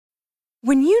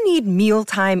When you need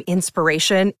mealtime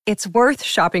inspiration, it's worth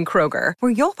shopping Kroger,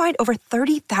 where you'll find over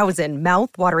 30,000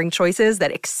 mouth-watering choices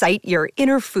that excite your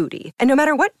inner foodie. And no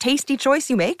matter what tasty choice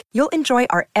you make, you'll enjoy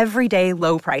our everyday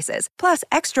low prices, plus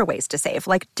extra ways to save,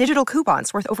 like digital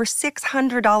coupons worth over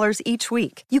 $600 each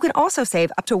week. You can also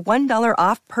save up to $1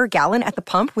 off per gallon at the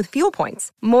pump with fuel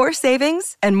points. More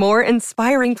savings and more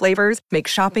inspiring flavors make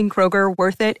shopping Kroger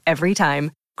worth it every time.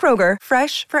 Kroger,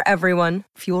 fresh for everyone.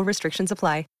 Fuel restrictions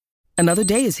apply. Another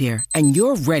day is here, and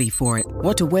you're ready for it.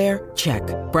 What to wear? Check.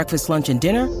 Breakfast, lunch, and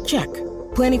dinner? Check.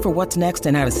 Planning for what's next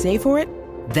and how to save for it?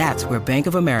 That's where Bank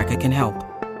of America can help.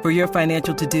 For your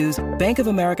financial to-dos, Bank of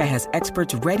America has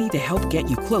experts ready to help get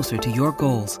you closer to your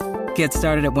goals. Get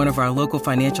started at one of our local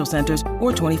financial centers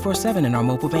or 24/7 in our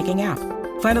mobile banking app.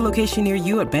 Find a location near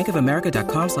you at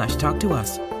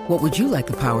bankofamerica.com/talktous. What would you like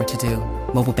the power to do?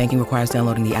 Mobile banking requires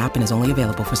downloading the app and is only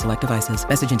available for select devices.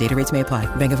 Message and data rates may apply.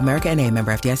 Bank of America N.A.,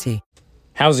 member FDIC.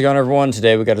 How's it going, everyone?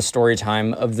 Today we got a story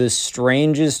time of the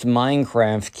strangest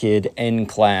Minecraft kid in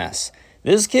class.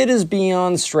 This kid is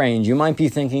beyond strange. You might be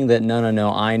thinking that,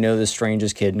 no, I know the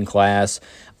strangest kid in class.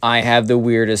 I have the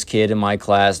weirdest kid in my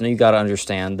class. Now you got to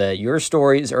understand that your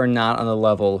stories are not on the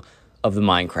level of the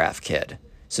Minecraft kid.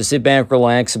 So sit back,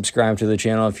 relax, subscribe to the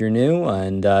channel if you're new,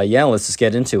 and let's just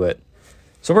get into it.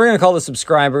 So we're going to call the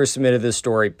subscriber who submitted this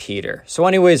story Peter. So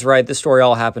anyways, right, this story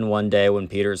all happened one day when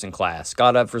Peter's in class.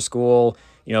 Got up for school,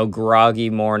 groggy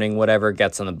morning, whatever,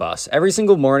 gets on the bus. Every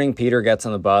single morning, Peter gets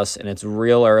on the bus, and it's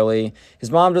real early. His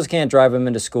mom just can't drive him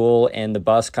into school, and the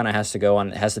bus kind of has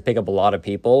to pick up a lot of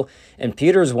people. And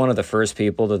Peter's one of the first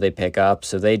people that they pick up,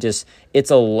 so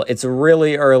it's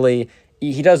really early.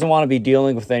 He doesn't want to be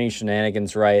dealing with any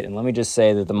shenanigans, right? And let me just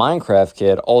say that the Minecraft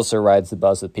kid also rides the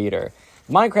bus with Peter.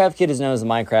 The Minecraft kid is known as the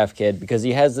Minecraft kid because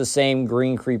he has the same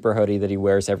green creeper hoodie that he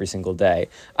wears every single day.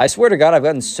 I swear to God, I've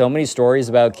gotten so many stories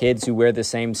about kids who wear the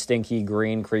same stinky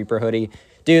green creeper hoodie.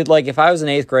 Dude, like if I was in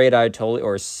 8th grade, or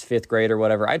 5th grade or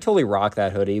whatever, I'd totally rock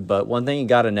that hoodie. But one thing you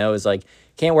got to know is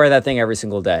can't wear that thing every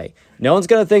single day. No one's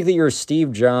going to think that you're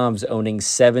Steve Jobs owning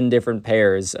 7 different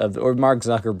pairs or Mark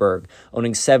Zuckerberg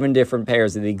owning 7 different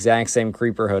pairs of the exact same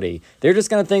creeper hoodie. They're just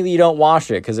going to think that you don't wash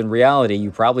it because in reality,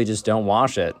 you probably just don't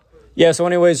wash it. Yeah, so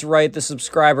anyways, right, the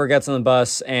subscriber gets on the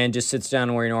bus and just sits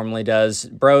down where he normally does.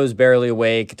 Bro's barely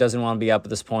awake, doesn't want to be up at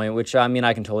this point, which, I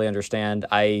can totally understand.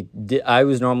 I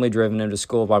was normally driven into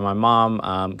school by my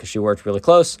mom because she worked really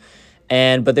close.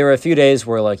 But there were a few days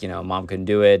where, mom couldn't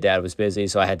do it, dad was busy,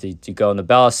 so I had to go on the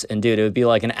bus. And, dude, it would be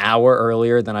an hour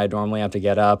earlier than I'd normally have to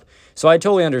get up. So I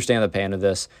totally understand the pain of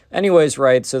this. Anyways,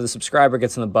 right, so the subscriber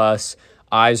gets on the bus.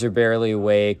 Eyes are barely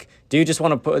awake. Dude just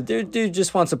wants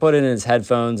to put in his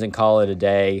headphones and call it a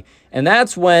day. And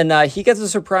that's when he gets a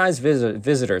surprise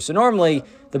visitor. So normally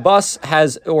the bus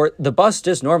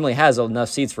just normally has enough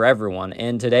seats for everyone.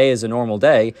 And today is a normal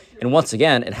day. And once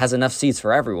again, it has enough seats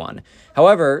for everyone.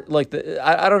 However,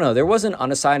 I don't know, there wasn't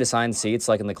assigned seats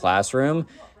in the classroom.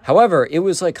 However, it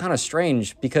was kind of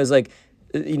strange because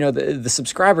the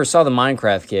subscriber saw the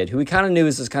Minecraft kid, who he kind of knew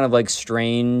was this kind of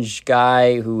strange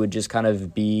guy who would just kind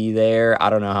of be there. I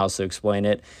don't know how else to explain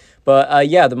it. But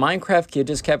the Minecraft kid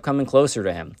just kept coming closer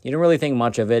to him. He didn't really think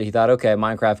much of it. He thought, okay,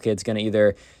 Minecraft kid's going to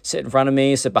either sit in front of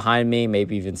me, sit behind me,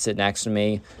 maybe even sit next to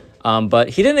me. But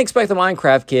he didn't expect the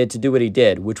Minecraft kid to do what he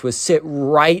did, which was sit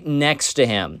right next to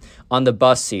him on the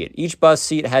bus seat. Each bus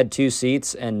seat had 2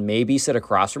 seats and maybe sit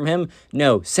across from him.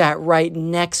 No, sat right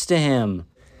next to him.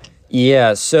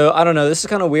 Yeah, so I don't know. This is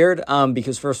kind of weird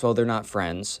because, first of all, they're not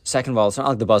friends. Second of all, it's not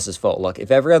like the bus is full. Look,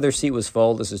 if every other seat was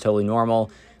full, this is totally normal.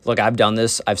 Look, I've done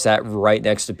this. I've sat right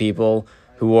next to people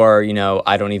who are,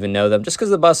 I don't even know them just because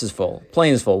the bus is full,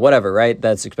 plane is full, whatever, right?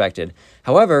 That's expected.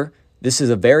 However, this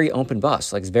is a very open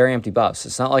bus, it's a very empty bus.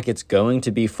 It's not like it's going to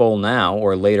be full now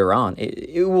or later on.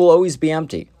 It will always be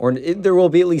empty, there will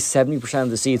be at least 70%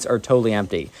 of the seats are totally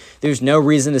empty. There's no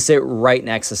reason to sit right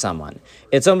next to someone.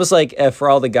 It's almost like for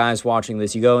all the guys watching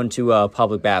this, you go into a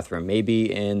public bathroom,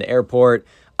 maybe in the airport,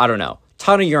 I don't know,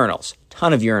 ton of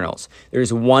urinals.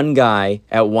 There's one guy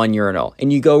at one urinal,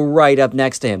 and you go right up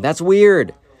next to him. That's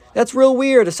weird. That's real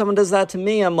weird. If someone does that to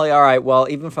me, I'm like, all right, well,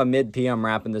 even if I'm mid-P, I'm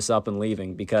wrapping this up and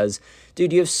leaving because,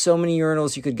 dude, you have so many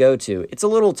urinals you could go to. It's a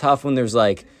little tough when there's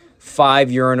 5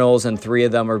 urinals and 3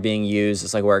 of them are being used.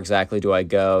 It's where exactly do I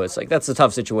go? It's that's a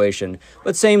tough situation.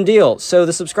 But same deal. So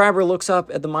the subscriber looks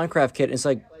up at the Minecraft kid and it's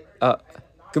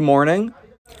good morning.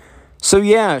 So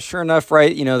yeah, sure enough,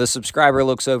 right, the subscriber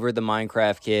looks over at the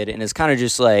Minecraft kid and it's kind of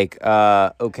just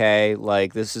okay,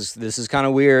 this is kind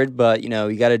of weird, but, you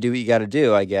got to do what you got to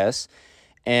do, I guess.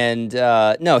 And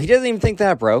no, he doesn't even think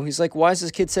that, bro. He's like, why is this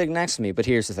kid sitting next to me? But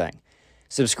here's the thing.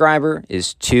 Subscriber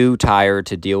is too tired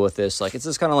to deal with this. Like, it's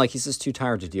just kind of like he's just too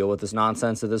tired to deal with this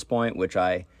nonsense at this point, which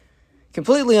I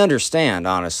completely understand,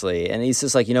 honestly. And he's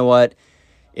just like, you know what?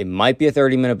 It might be a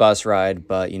 30-minute bus ride,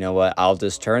 but you know what? I'll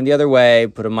just turn the other way,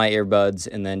 put in my earbuds,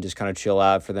 and then just kind of chill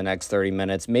out for the next 30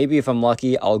 minutes. Maybe if I'm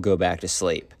lucky, I'll go back to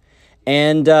sleep.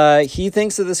 And he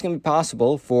thinks that this can be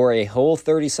possible for a whole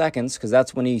 30 seconds, because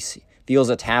that's when he feels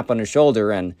a tap on his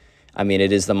shoulder. And, I mean,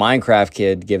 it is the Minecraft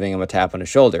kid giving him a tap on his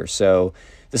shoulder. So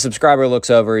the subscriber looks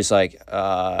over, he's like,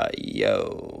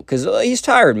 yo, because he's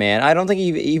tired, man. I don't think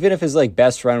even if his, like,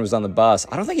 best friend was on the bus,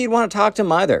 I don't think he'd want to talk to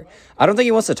him either. I don't think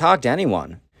he wants to talk to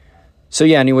anyone. So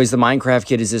yeah, anyways, the Minecraft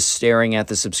kid is just staring at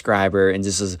the subscriber and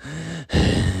just is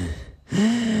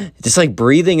just like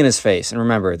breathing in his face. And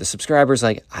remember, the subscriber's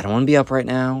like, I don't want to be up right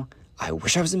now. I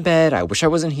wish I was in bed. I wish I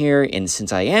wasn't here. And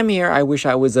since I am here, I wish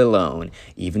I was alone.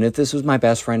 Even if this was my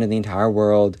best friend in the entire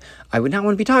world, I would not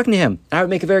want to be talking to him. And I would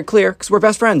make it very clear, because we're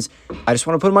best friends. I just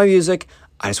want to put on my music.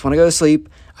 I just want to go to sleep.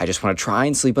 I just want to try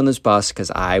and sleep on this bus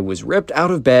because I was ripped out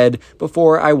of bed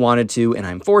before I wanted to, and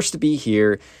I'm forced to be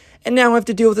here. And now I have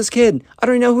to deal with this kid. I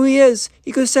don't even know who he is.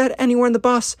 He could have sat anywhere in the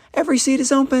bus. Every seat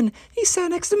is open. He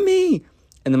sat next to me.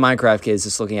 And the Minecraft kid is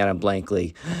just looking at him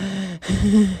blankly.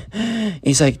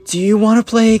 He's like, do you want to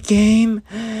play a game?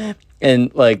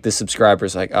 And, like, the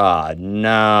subscriber's like, oh,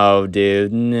 no,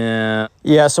 dude, no.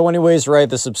 Yeah, so anyways, right,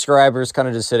 the subscriber's kind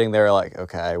of just sitting there like,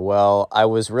 okay, well, I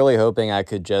was really hoping I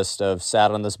could just have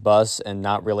sat on this bus and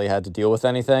not really had to deal with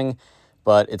anything.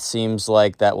 But it seems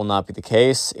like that will not be the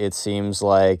case. It seems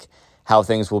like how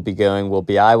things will be going will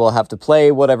be I will have to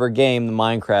play whatever game the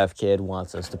Minecraft kid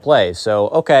wants us to play. So,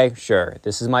 okay, sure,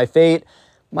 this is my fate.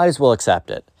 Might as well accept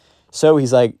it. So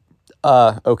he's like,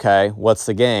 okay, what's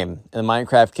the game? And the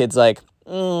Minecraft kid's like,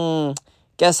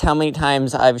 guess how many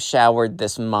times I've showered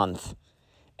this month?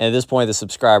 And at this point, the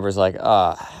subscriber's like,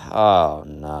 oh,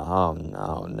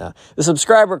 no. The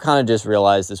subscriber kind of just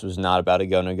realized this was not about to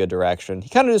go in a good direction. He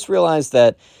kind of just realized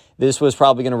that this was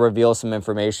probably going to reveal some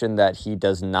information that he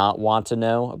does not want to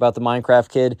know about the Minecraft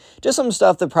kid. Just some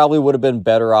stuff that probably would have been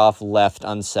better off left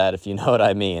unsaid, if you know what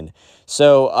I mean.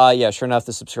 So, yeah, sure enough,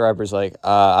 the subscriber's like,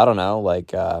 I don't know,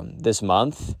 like, this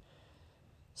month,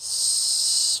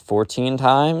 14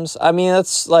 times? I mean,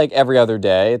 that's like every other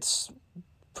day. It's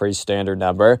pretty standard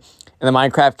number. And the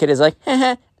Minecraft kid is like,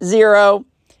 0.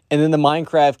 And then the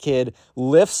Minecraft kid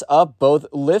lifts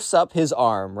up his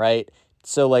arm, right?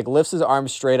 So, like, lifts his arm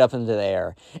straight up into the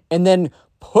air and then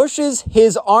pushes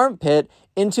his armpit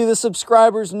into the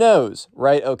subscriber's nose,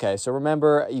 right? Okay, so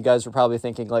remember, you guys were probably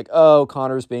thinking, like, oh,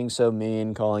 Connor's being so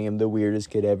mean, calling him the weirdest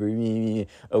kid ever.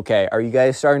 Okay, are you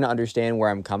guys starting to understand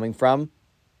where I'm coming from?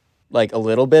 Like, a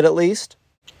little bit, at least?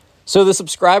 So the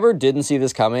subscriber didn't see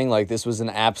this coming. Like, this was an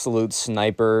absolute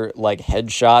sniper, like,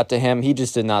 headshot to him. He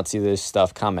just did not see this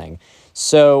stuff coming.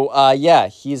 So, yeah,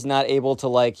 he's not able to,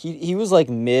 like, he was, like,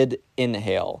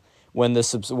 mid-inhale when the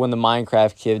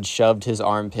Minecraft kid shoved his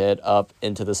armpit up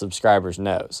into the subscriber's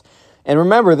nose. And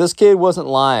remember, this kid wasn't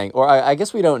lying, or I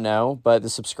guess we don't know, but the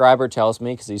subscriber tells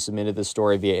me, because he submitted this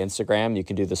story via Instagram, you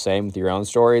can do the same with your own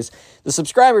stories. The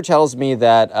subscriber tells me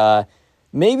that,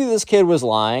 maybe this kid was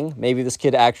lying. Maybe this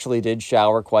kid actually did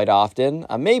shower quite often.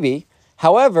 Maybe.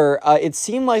 However, it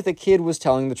seemed like the kid was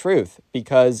telling the truth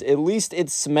because at least it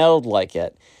smelled like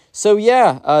it. So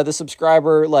yeah, the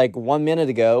subscriber like 1 minute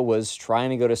ago was trying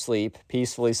to go to sleep,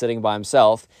 peacefully sitting by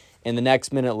himself. And the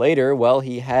next minute later, well,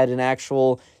 he had an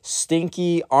actual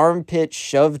stinky armpit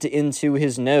shoved into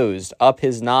his nose, up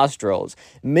his nostrils,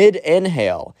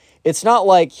 mid-inhale. It's not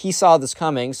like he saw this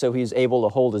coming, so he's able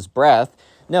to hold his breath.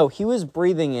 No, he was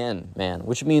breathing in, man,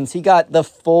 which means he got the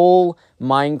full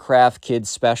Minecraft kid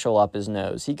special up his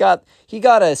nose. He got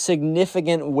a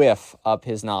significant whiff up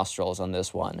his nostrils on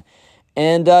this one.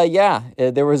 And yeah,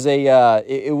 there was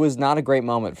it was not a great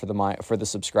moment for the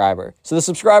subscriber. So the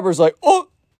subscriber's like, oh!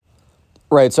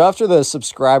 Right, so after the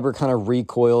subscriber kind of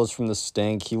recoils from the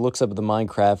stink, he looks up at the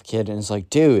Minecraft kid and is like,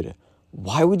 dude,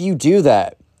 why would you do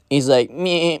that? He's like,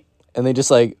 meh, and then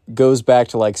just like goes back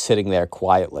to like sitting there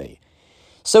quietly.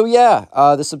 So yeah,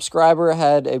 the subscriber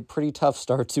had a pretty tough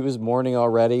start to his morning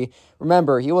already.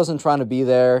 Remember, he wasn't trying to be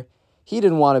there. He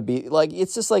didn't want to be, like,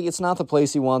 it's just like, it's not the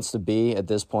place he wants to be at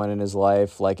this point in his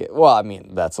life. Like, well, I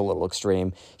mean, that's a little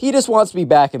extreme. He just wants to be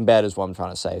back in bed is what I'm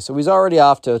trying to say. So he's already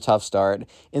off to a tough start.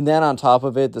 And then on top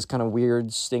of it, this kind of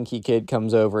weird, stinky kid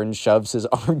comes over and shoves his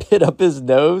armpit up his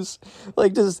nose.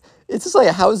 Like, it's just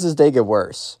like, how does this day get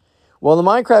worse? Well, the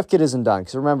Minecraft kid isn't done,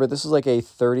 because remember, this is like a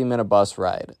 30-minute bus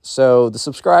ride. So the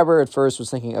subscriber at first was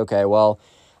thinking, okay, well,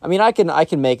 I mean, I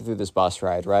can make it through this bus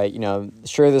ride, right? You know,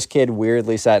 sure, this kid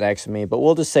weirdly sat next to me, but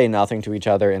we'll just say nothing to each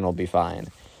other and it'll be fine.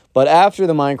 But after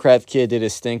the Minecraft kid did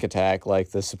his stink attack,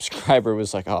 like, the subscriber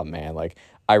was like, oh, man, like,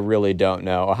 I really don't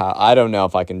know I don't know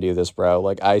if I can do this, bro.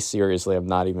 Like, I seriously am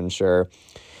not even sure.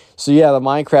 So, yeah, the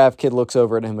Minecraft kid looks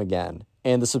over at him again.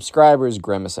 And the subscriber is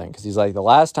grimacing because he's like, the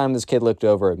last time this kid looked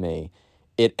over at me,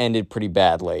 it ended pretty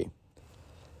badly.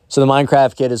 So the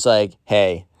Minecraft kid is like,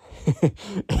 hey.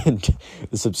 And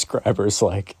the subscriber's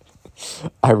like,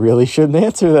 I really shouldn't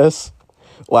answer this.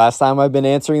 Last time I've been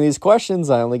answering these questions,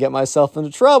 I only get myself into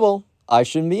trouble. I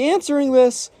shouldn't be answering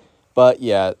this. But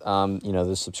yeah,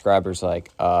 the subscriber's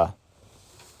like,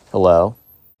 hello.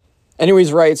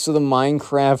 Anyways, right, so the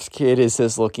Minecraft kid is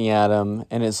just looking at him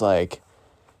and is like,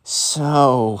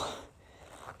 so,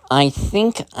 I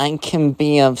think I can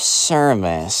be of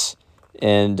service.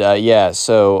 And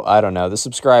so I don't know. The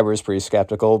subscriber is pretty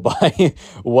skeptical by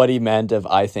what he meant of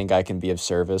I think I can be of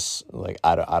service. Like,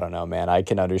 I don't know, man. I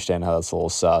can understand how that's a little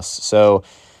sus. So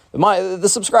the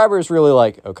subscriber is really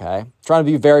like, okay, trying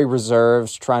to be very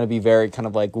reserved, trying to be very kind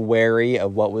of like wary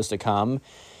of what was to come.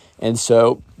 And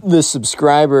so the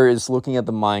subscriber is looking at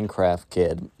the Minecraft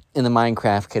kid, and the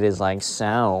Minecraft kid is like,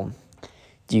 so,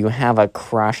 do you have a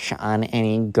crush on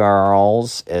any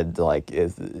girls? And like,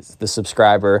 the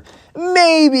subscriber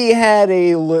maybe had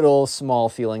a little small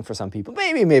feeling for some people.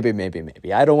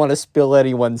 Maybe. I don't want to spill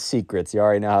anyone's secrets. You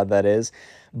already know how that is.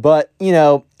 But,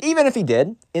 even if he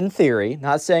did, in theory,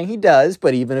 not saying he does,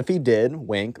 but even if he did,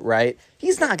 wink, right?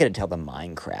 He's not going to tell the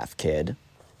Minecraft kid.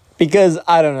 Because,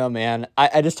 I don't know, man.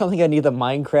 I just don't think I need the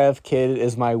Minecraft kid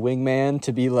as my wingman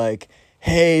to be like,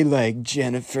 hey, like,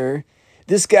 Jennifer,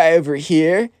 this guy over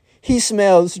here, he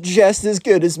smells just as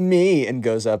good as me, and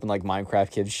goes up and like Minecraft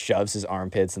kid shoves his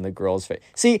armpits in the girl's face.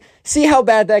 See how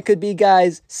bad that could be,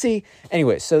 guys? See?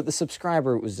 Anyway, so the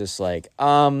subscriber was just like,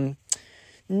 no,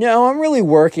 I'm really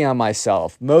working on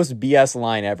myself. Most BS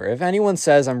line ever. If anyone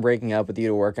says I'm breaking up with you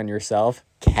to work on yourself,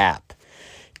 cap.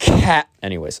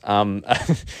 Anyways,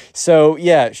 so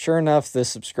yeah, sure enough, the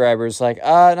subscriber's like,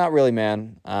 not really,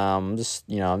 man. I'm just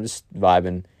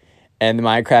vibing. And the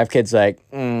Minecraft kid's like,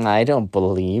 I don't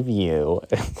believe you.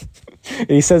 And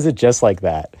he says it just like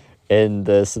that. And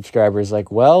the subscriber's like,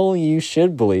 well, you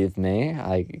should believe me,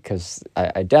 because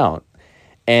I don't.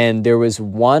 And there was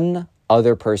one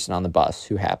other person on the bus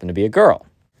who happened to be a girl.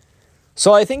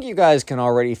 So I think you guys can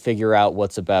already figure out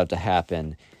what's about to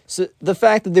happen. So the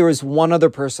fact that there was one other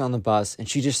person on the bus and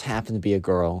she just happened to be a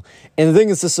girl. And the thing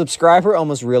is, the subscriber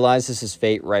almost realizes his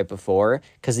fate right before,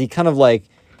 because he kind of like,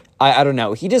 I don't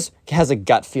know, he just has a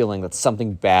gut feeling that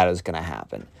something bad is going to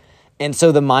happen. And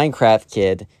so the Minecraft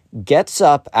kid gets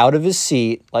up out of his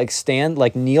seat,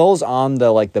 kneels on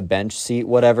the bench seat,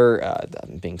 whatever.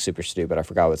 I'm being super stupid. I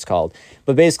forgot what it's called.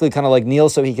 But basically kind of like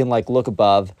kneels so he can like look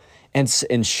above and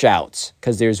shouts,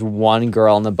 because there's one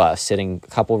girl on the bus sitting a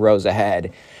couple rows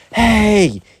ahead.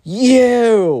 Hey,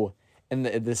 you! And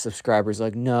the subscriber's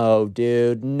like, no,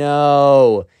 dude,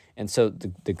 no. And so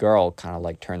the girl kind of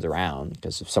like turns around,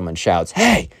 because if someone shouts,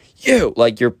 hey, you,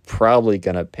 like, you're probably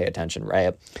going to pay attention, right?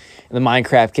 And the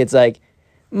Minecraft kid's like,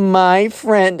 my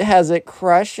friend has a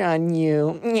crush on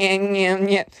you.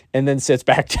 And then sits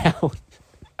back down.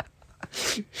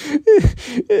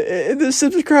 And the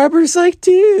subscriber's like,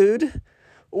 dude,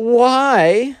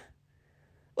 why?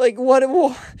 Like, what?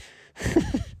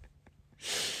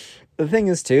 The thing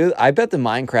is, too, I bet the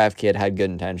Minecraft kid had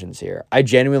good intentions here. I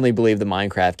genuinely believe the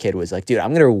Minecraft kid was like, dude,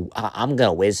 I'm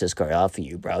gonna whiz this girl off for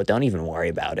you, bro. Don't even worry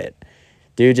about it.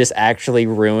 Dude just actually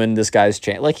ruined this guy's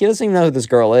chance. Like, he doesn't even know who this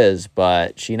girl is,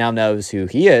 but she now knows who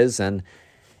he is, and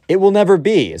it will never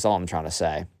be, is all I'm trying to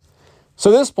say.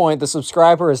 So at this point, the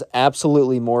subscriber is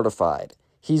absolutely mortified.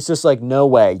 He's just like, no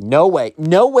way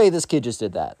this kid just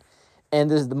did that. And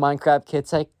the Minecraft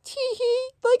kid's like, tee-hee,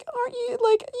 like, aren't you,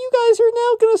 like, you guys are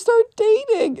now gonna start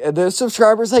dating. And the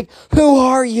subscriber's like, who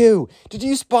are you? Did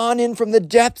you spawn in from the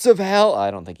depths of hell?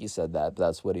 I don't think he said that, but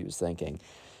that's what he was thinking.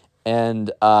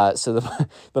 And so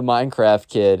the Minecraft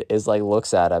kid is like,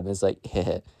 looks at him, is like,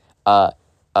 and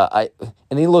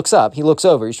he looks up, he looks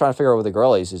over, he's trying to figure out where the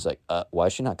girl is. He's like, why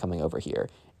is she not coming over here?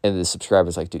 And the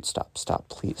subscriber's like, dude, stop,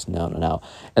 please, no.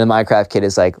 And the Minecraft kid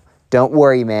is like, don't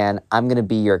worry, man, I'm going to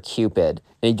be your Cupid.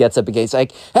 And he gets up again, he's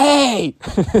like, hey!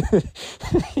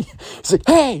 He's like,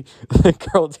 hey! The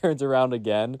girl turns around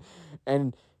again,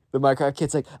 and the Minecraft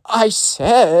kid's like, I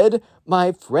said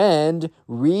my friend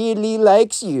really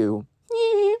likes you.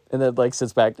 And then, like,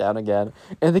 sits back down again.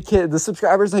 And the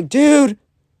subscriber's like, dude,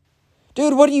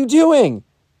 what are you doing?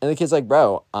 And the kid's like,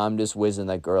 bro, I'm just whizzing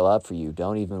that girl up for you.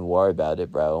 Don't even worry about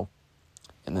it, bro.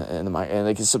 And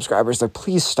the subscriber's like,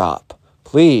 please stop.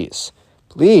 Please.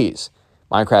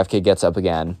 Minecraft kid gets up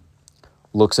again,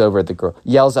 looks over at the girl,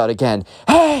 yells out again,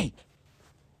 hey!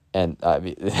 And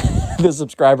the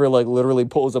subscriber like literally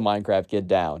pulls a Minecraft kid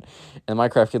down. And the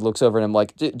Minecraft kid looks over and I'm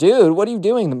like, dude, what are you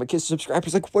doing? The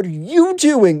subscriber's like, what are you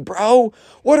doing, bro?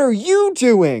 What are you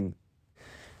doing?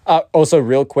 Also,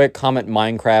 real quick, comment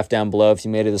Minecraft down below if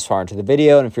you made it this far into the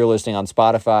video. And if you're listening on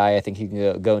Spotify, I think you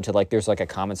can go into like, there's like a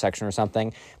comment section or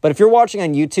something. But if you're watching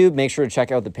on YouTube, make sure to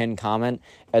check out the pinned comment,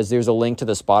 as there's a link to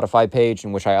the Spotify page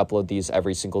in which I upload these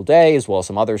every single day, as well as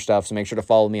some other stuff. So make sure to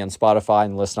follow me on Spotify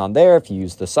and listen on there if you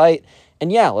use the site. And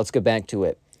yeah, let's get back to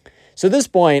it. So at this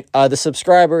point, the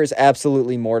subscriber is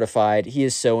absolutely mortified. He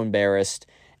is so embarrassed.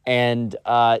 And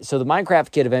so the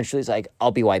Minecraft kid eventually is like,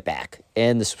 I'll be right back.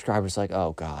 And the subscriber's like,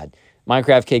 oh, God.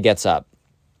 Minecraft kid gets up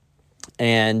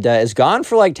and is gone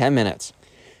for like 10 minutes.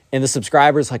 And the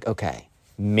subscriber's like, okay,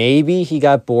 maybe he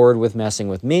got bored with messing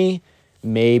with me.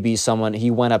 Maybe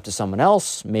he went up to someone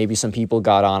else. Maybe some people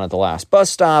got on at the last bus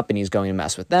stop and he's going to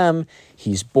mess with them.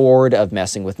 He's bored of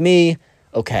messing with me.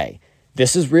 Okay,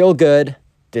 this is real good.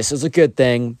 This is a good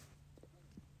thing.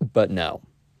 But no.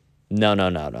 No.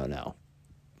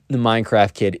 The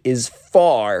Minecraft kid is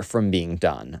far from being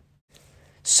done.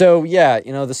 So yeah,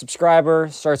 the subscriber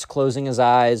starts closing his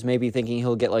eyes, maybe thinking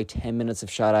he'll get like 10 minutes of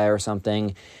shut-eye or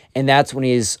something. And that's when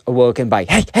he's awoken by,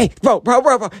 hey, bro,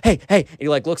 hey. And he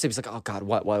like looks at him, he's like, oh God,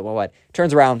 what?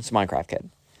 Turns around, it's a Minecraft kid.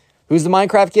 Who's the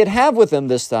Minecraft kid have with him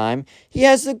this time? He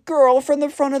has the girl from the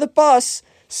front of the bus.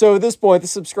 So at this point, the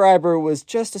subscriber was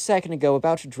just a second ago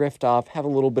about to drift off, have a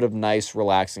little bit of nice,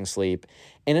 relaxing sleep.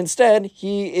 And instead,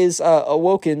 he is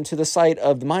awoken to the sight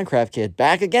of the Minecraft kid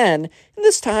back again, and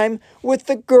this time with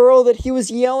the girl that he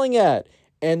was yelling at.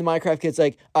 And the Minecraft kid's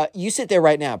like, you sit there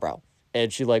right now, bro.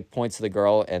 And she like points to the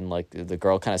girl, and like the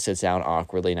girl kind of sits down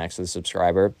awkwardly next to the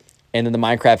subscriber. And then the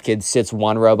Minecraft kid sits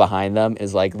one row behind them,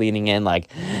 is like leaning in, like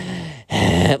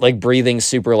breathing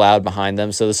super loud behind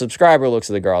them. So the subscriber looks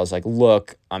at the girl, is like,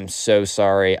 look, I'm so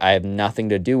sorry. I have nothing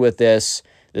to do with this.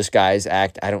 This guy's I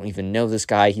don't even know this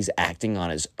guy. He's acting on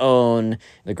his own.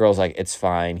 The girl's like, it's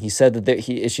fine. He said that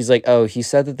she's like, oh, he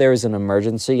said that there was an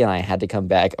emergency and I had to come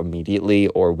back immediately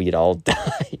or we'd all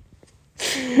die.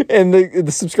 And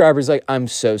the subscriber's like, I'm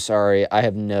so sorry. I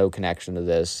have no connection to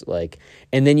this. Like,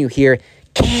 and then you hear,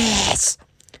 kiss.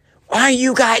 Why are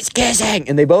you guys kissing?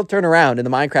 And they both turn around and the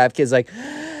Minecraft kid's like,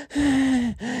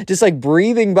 just like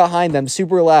breathing behind them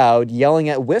super loud, yelling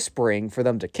at, whispering for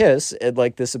them to kiss. And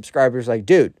like the subscriber's like,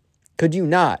 dude, could you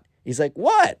not? He's like,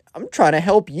 what? I'm trying to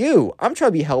help you. I'm trying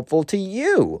to be helpful to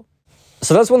you.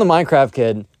 So that's when the Minecraft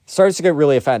kid starts to get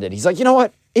really offended. He's like, you know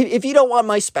what? If you don't want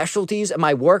my specialties and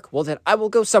my work, well, then I will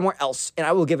go somewhere else and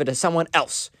I will give it to someone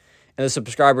else. And the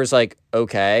subscriber's like,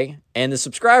 okay. And the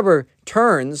subscriber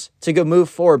turns to go move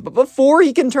forward. But before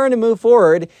he can turn to move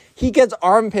forward, he gets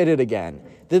armpitted again.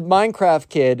 The Minecraft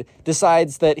kid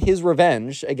decides that his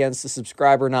revenge against the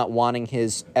subscriber not wanting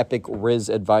his epic Riz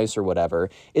advice or whatever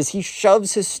is he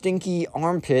shoves his stinky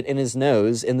armpit in his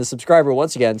nose, and the subscriber,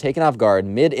 once again, taken off guard,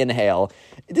 mid-inhale.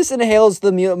 This inhales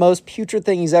the most putrid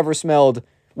thing he's ever smelled.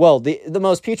 Well, the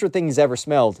most putrid thing he's ever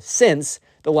smelled since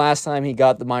the last time he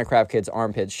got the Minecraft kid's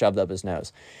armpit shoved up his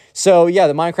nose. So, yeah,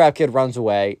 the Minecraft kid runs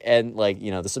away, and,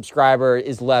 the subscriber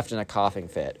is left in a coughing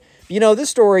fit. This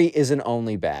story isn't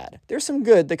only bad. There's some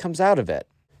good that comes out of it.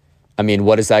 I mean,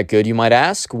 what is that good, you might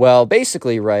ask? Well,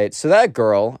 basically, right, so that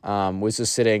girl was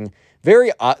just sitting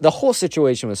the whole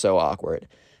situation was so awkward.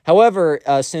 However,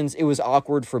 since it was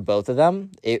awkward for both of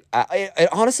them, it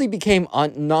honestly became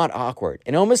not awkward.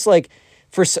 And almost like,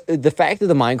 for the fact that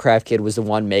the Minecraft kid was the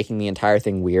one making the entire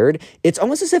thing weird, it's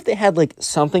almost as if they had,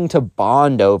 something to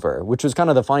bond over, which was kind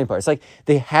of the funny part. It's like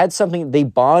they had something, they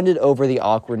bonded over the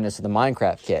awkwardness of the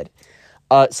Minecraft kid.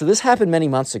 So this happened many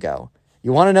months ago.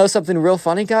 You want to know something real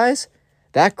funny, guys?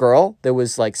 That girl that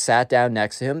was, sat down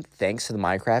next to him, thanks to the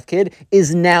Minecraft kid,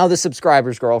 is now the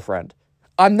subscriber's girlfriend.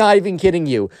 I'm not even kidding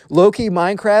you. Low-key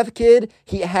Minecraft kid,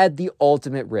 he had the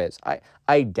ultimate Riz.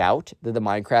 I doubt that the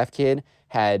Minecraft kid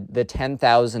had the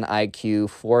 10,000 IQ,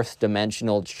 fourth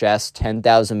dimensional chess,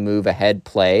 10,000 move ahead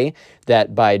play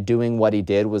that by doing what he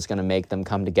did was going to make them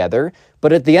come together.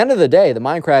 But at the end of the day, the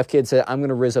Minecraft kid said, I'm going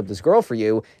to Riz up this girl for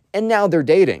you. And now they're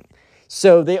dating.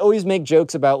 So they always make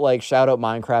jokes about shout out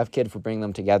Minecraft kid for bringing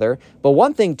them together. But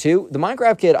one thing too, the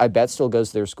Minecraft kid, I bet still goes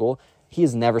to their school. He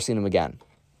has never seen him again.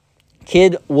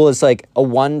 Kid was a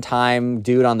one-time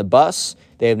dude on the bus.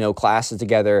 They have no classes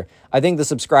together. I think the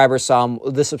subscriber saw him.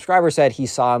 The subscriber said he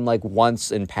saw him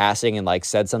once in passing and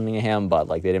said something to him, but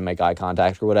they didn't make eye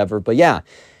contact or whatever. But yeah,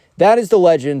 that is the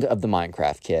legend of the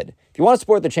Minecraft kid. If you want to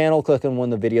support the channel, click on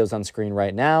one of the videos on screen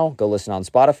right now. Go listen on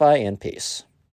Spotify, and peace.